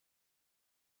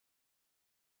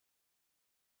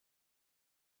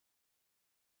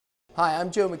Hi,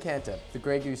 I'm Joe McCanta, the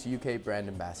Grey Goose UK brand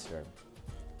ambassador.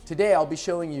 Today I'll be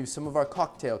showing you some of our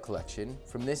cocktail collection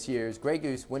from this year's Grey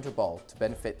Goose Winter Ball to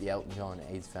benefit the Elton John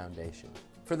AIDS Foundation.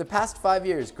 For the past 5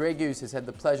 years, Grey Goose has had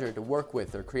the pleasure to work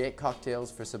with or create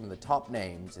cocktails for some of the top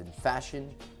names in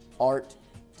fashion, art,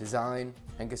 design,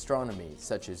 and gastronomy,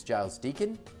 such as Giles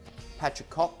Deacon, Patrick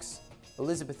Cox,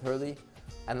 Elizabeth Hurley,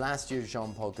 and last year's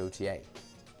Jean-Paul Gaultier.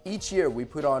 Each year we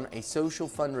put on a social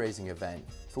fundraising event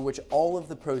for which all of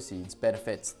the proceeds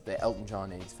benefits the Elton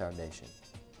John AIDS Foundation.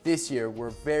 This year we're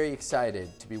very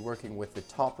excited to be working with the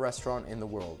top restaurant in the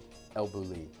world, El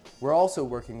Bulli. We're also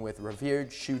working with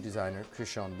revered shoe designer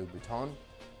Christian Louboutin,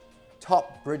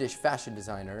 top British fashion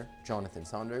designer Jonathan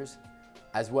Saunders,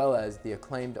 as well as the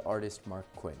acclaimed artist Mark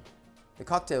Quinn. The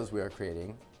cocktails we are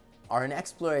creating are an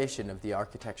exploration of the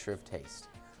architecture of taste,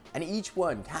 and each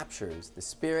one captures the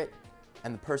spirit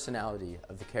and the personality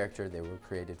of the character they were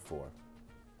created for.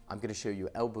 I'm going to show you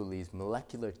El Bulli's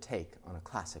molecular take on a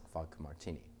classic vodka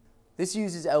martini. This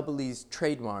uses El Bulli's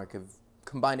trademark of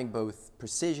combining both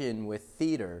precision with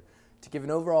theater to give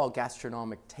an overall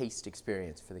gastronomic taste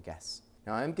experience for the guests.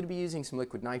 Now I'm going to be using some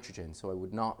liquid nitrogen, so I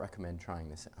would not recommend trying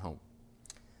this at home.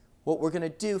 What we're going to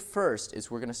do first is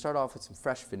we're going to start off with some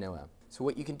fresh vanilla. So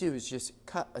what you can do is just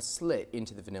cut a slit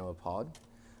into the vanilla pod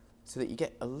so that you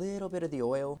get a little bit of the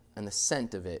oil and the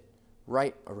scent of it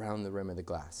right around the rim of the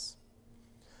glass.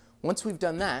 Once we've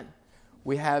done that,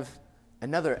 we have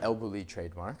another El Bulli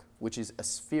trademark, which is a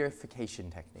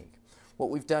spherification technique. What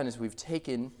we've done is we've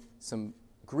taken some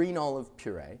green olive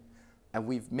puree and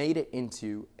we've made it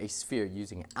into a sphere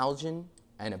using algin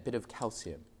and a bit of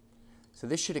calcium. So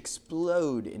this should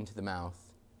explode into the mouth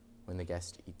when the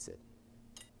guest eats it.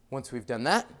 Once we've done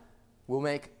that, we'll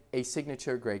make a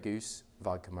signature Grey Goose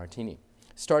vodka martini,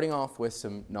 starting off with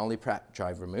some Nolly Pratt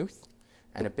dry vermouth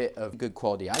and a bit of good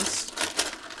quality ice.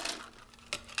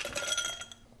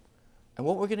 And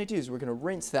what we're going to do is we're going to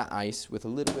rinse that ice with a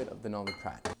little bit of the Nolly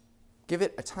Pratt. Give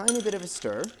it a tiny bit of a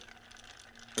stir.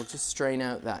 We'll just strain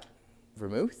out that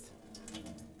vermouth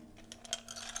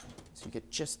so you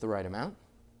get just the right amount.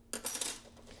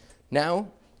 Now,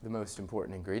 the most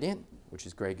important ingredient, which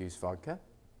is Grey Goose vodka.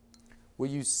 We'll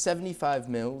use 75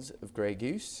 mils of Grey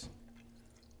Goose.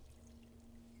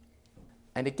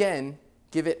 And again,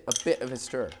 give it a bit of a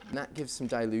stir. And that gives some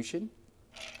dilution.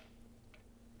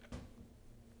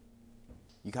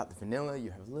 You got the vanilla, you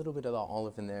have a little bit of the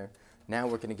olive in there. Now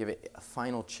we're going to give it a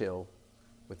final chill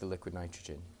with the liquid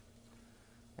nitrogen.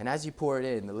 And as you pour it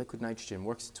in, the liquid nitrogen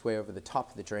works its way over the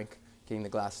top of the drink, getting the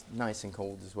glass nice and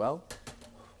cold as well.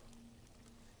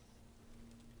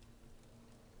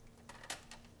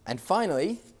 And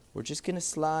finally, we're just going to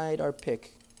slide our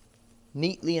pick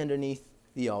neatly underneath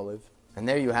the olive. And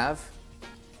there you have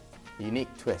a unique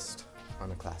twist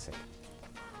on a classic.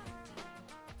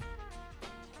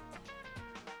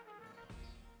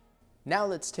 Now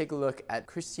let's take a look at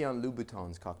Christian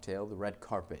Louboutin's cocktail, the Red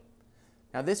Carpet.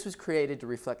 Now this was created to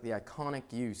reflect the iconic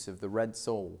use of the red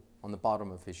sole on the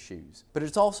bottom of his shoes, but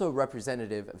it's also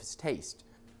representative of his taste.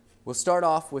 We'll start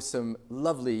off with some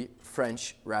lovely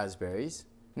French raspberries.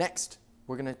 Next,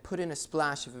 we're going to put in a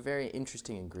splash of a very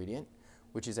interesting ingredient,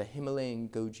 which is a Himalayan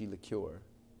goji liqueur.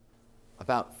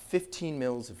 About 15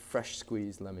 mils of fresh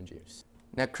squeezed lemon juice.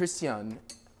 Now Christian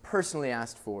personally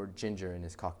asked for ginger in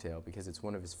his cocktail because it's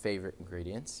one of his favorite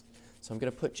ingredients. So I'm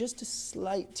going to put just a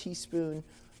slight teaspoon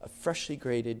of freshly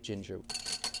grated ginger.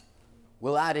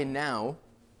 We'll add in now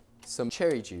some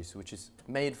cherry juice, which is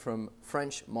made from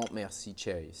French Montmorency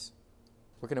cherries.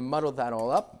 We're going to muddle that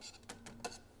all up.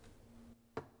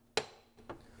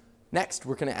 Next,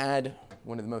 we're going to add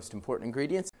one of the most important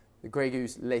ingredients, the Grey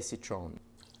Goose Les Citrons.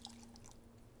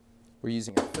 We're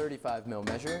using a 35 ml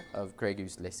measure of Grey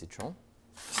Goose Les Citrons,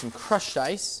 some crushed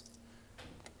ice,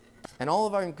 and all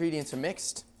of our ingredients are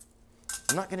mixed.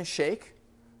 I'm not going to shake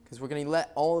because we're going to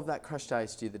let all of that crushed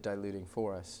ice do the diluting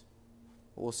for us.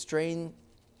 But we'll strain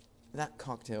that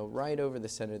cocktail right over the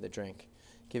center of the drink,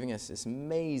 giving us this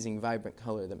amazing vibrant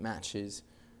color that matches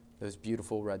those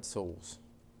beautiful red soles.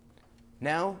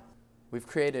 Now, we've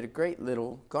created a great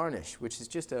little garnish, which is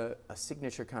just a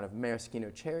signature kind of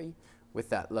maraschino cherry with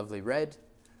that lovely red,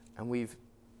 and we've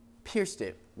pierced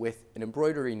it with an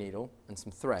embroidery needle and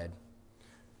some thread.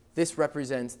 This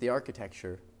represents the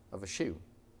architecture of a shoe.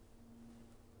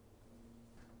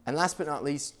 And last but not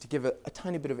least, to give a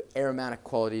tiny bit of aromatic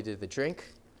quality to the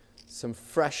drink, some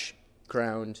fresh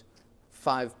ground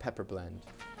 5-pepper blend.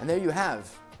 And there you have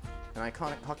an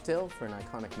iconic cocktail for an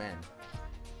iconic man.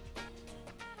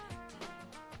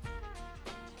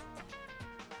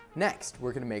 Next,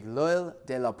 we're going to make l'œil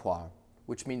de la poire,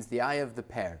 which means the eye of the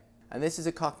pear. And this is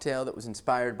a cocktail that was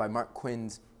inspired by Mark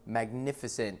Quinn's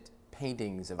magnificent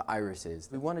paintings of irises.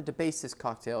 We wanted to base this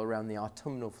cocktail around the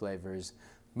autumnal flavors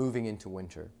moving into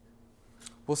winter.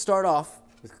 We'll start off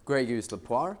with Grey Goose Le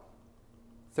Poire,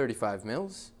 35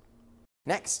 mils.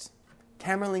 Next,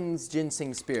 Camerling's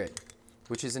Ginseng Spirit,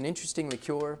 which is an interesting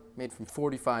liqueur made from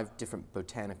 45 different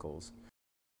botanicals.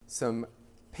 Some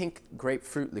pink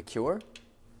grapefruit liqueur.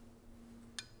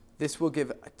 This will give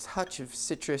a touch of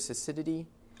citrus acidity,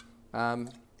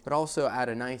 but also add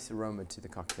a nice aroma to the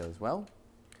cocktail as well.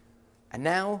 And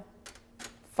now,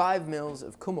 5 mils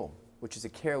of Kümmel, which is a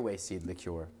caraway seed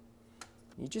liqueur.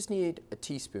 You just need a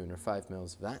teaspoon or 5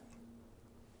 mils of that.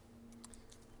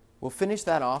 We'll finish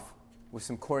that off with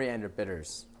some coriander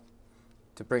bitters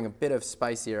to bring a bit of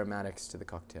spicy aromatics to the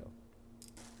cocktail.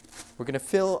 We're going to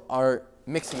fill our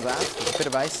mixing glass with a bit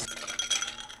of ice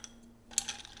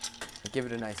and give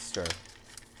it a nice stir.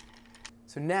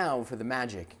 So now for the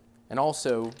magic, and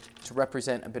also to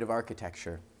represent a bit of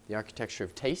architecture, the architecture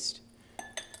of taste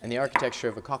and the architecture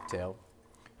of a cocktail,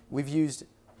 we've used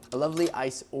a lovely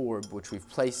ice orb which we've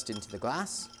placed into the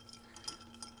glass,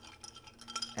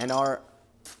 and our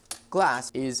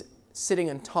glass is sitting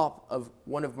on top of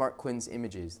one of Mark Quinn's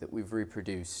images that we've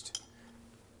reproduced.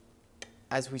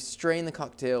 As we strain the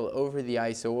cocktail over the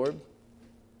ice orb,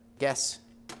 guests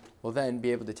will then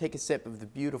be able to take a sip of the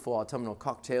beautiful autumnal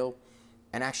cocktail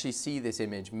and actually see this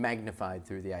image magnified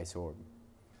through the ice orb.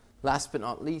 Last but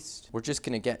not least, we're just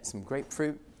going to get some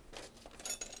grapefruit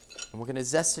and we're going to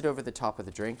zest it over the top of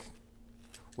the drink,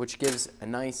 which gives a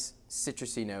nice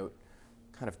citrusy note,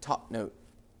 kind of top note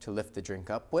to lift the drink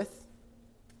up with.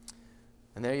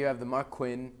 And there you have the Mark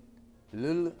Quinn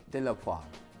L'Huile de la Poire.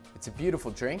 It's a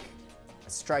beautiful drink, a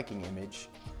striking image,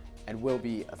 and will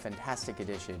be a fantastic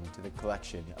addition to the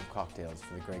collection of cocktails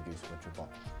for the Grey Goose Winter Ball.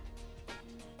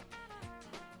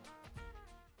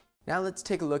 Now let's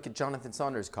take a look at Jonathan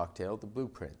Saunders' cocktail, the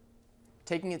Blueprint.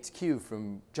 Taking its cue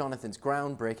from Jonathan's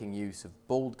groundbreaking use of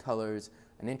bold colors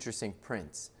and interesting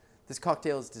prints, this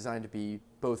cocktail is designed to be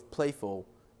both playful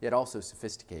yet also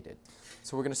sophisticated.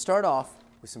 So we're going to start off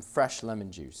with some fresh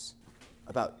lemon juice,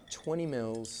 about 20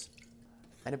 mils,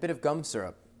 and a bit of gum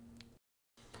syrup.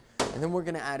 And then we're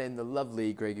going to add in the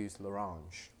lovely Grey Goose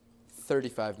L'Orange,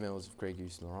 35 mils of Grey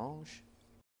Goose L'Orange.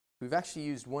 We've actually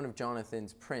used one of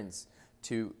Jonathan's prints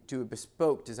to do a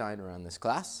bespoke design around this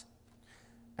glass.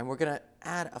 And we're going to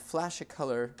add a flash of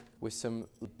color with some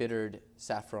bittered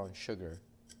saffron sugar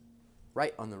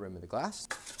right on the rim of the glass.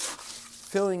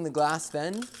 Filling the glass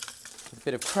then with a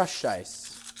bit of crushed ice.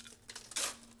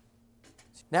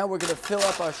 Now we're going to fill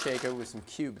up our shaker with some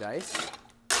cubed ice.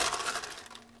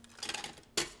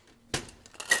 Give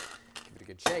it a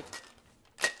good shake.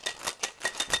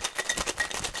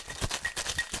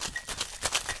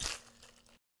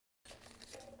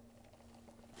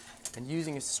 And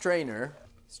using a strainer,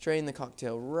 strain the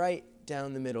cocktail right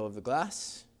down the middle of the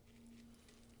glass.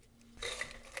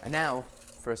 And now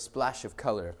for a splash of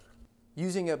color.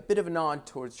 Using a bit of a nod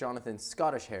towards Jonathan's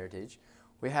Scottish heritage,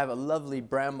 we have a lovely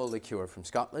bramble liqueur from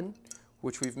Scotland,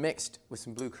 which we've mixed with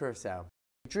some blue curacao.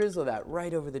 Drizzle that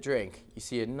right over the drink. You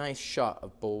see a nice shot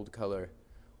of bold color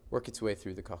work its way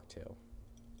through the cocktail.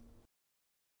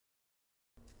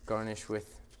 Garnish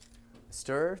with a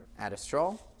stir, add a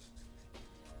straw.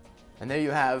 And there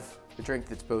you have a drink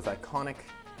that's both iconic,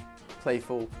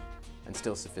 playful, and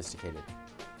still sophisticated.